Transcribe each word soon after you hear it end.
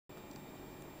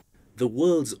The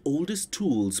world's oldest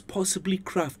tools, possibly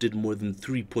crafted more than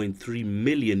 3.3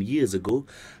 million years ago,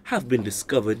 have been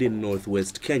discovered in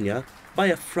northwest Kenya by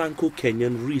a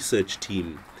Franco-Kenyan research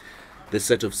team. The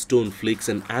set of stone flakes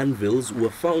and anvils were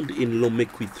found in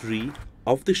Lomekwi 3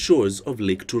 off the shores of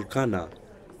Lake Turkana.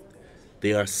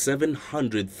 They are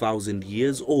 700,000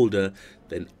 years older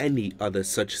than any other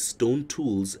such stone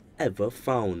tools ever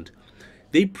found.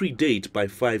 They predate by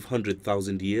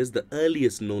 500,000 years the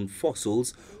earliest known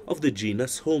fossils of the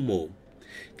genus Homo.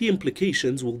 The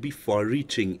implications will be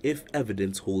far-reaching if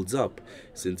evidence holds up,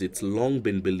 since it's long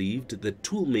been believed that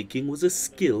tool-making was a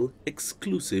skill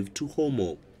exclusive to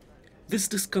Homo. This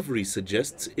discovery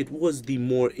suggests it was the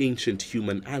more ancient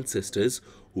human ancestors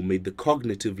who made the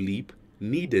cognitive leap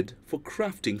needed for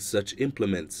crafting such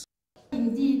implements.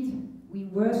 Indeed, we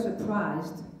were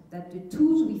surprised that the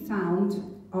tools we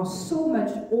found are so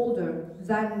much older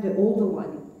than the older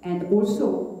one, and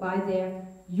also by their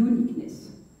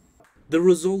uniqueness. The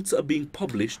results are being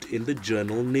published in the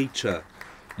journal Nature.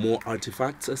 More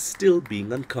artifacts are still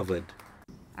being uncovered.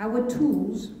 Our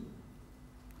tools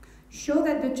show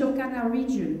that the Turkana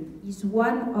region is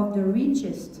one of the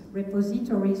richest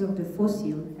repositories of the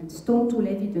fossil and stone tool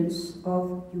evidence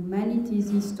of humanity's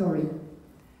history.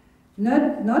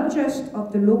 Not just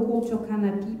of the local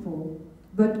Turkana people,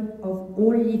 but of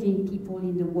all living people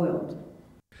in the world.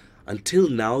 Until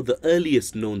now, the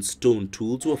earliest known stone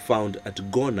tools were found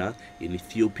at Gona in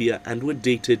Ethiopia and were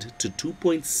dated to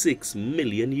 2.6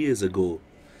 million years ago.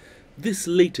 This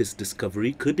latest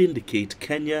discovery could indicate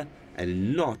Kenya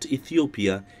and not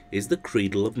Ethiopia is the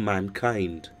cradle of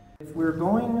mankind. If we're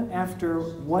going after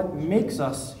what makes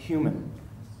us human,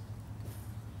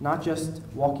 not just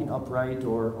walking upright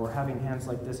or having hands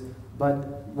like this,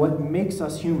 but what makes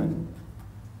us human,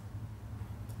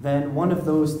 then one of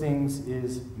those things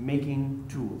is making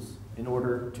tools in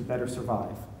order to better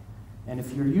survive. And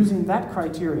if you're using that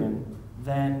criterion,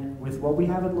 then with what we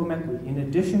have at Lomekwi, in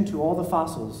addition to all the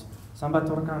fossils, Samba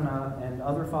Turkana and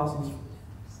other fossils,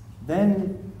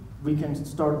 then we can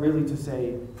start really to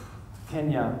say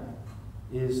Kenya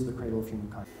is the cradle of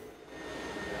humankind.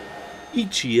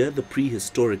 Each year, the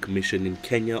Prehistoric Mission in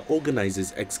Kenya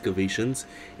organizes excavations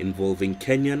involving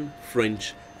Kenyan,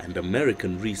 French, and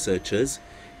American researchers.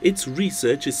 Its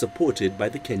research is supported by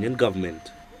the Kenyan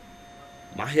government.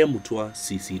 Mahia Mutwa,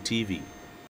 CCTV.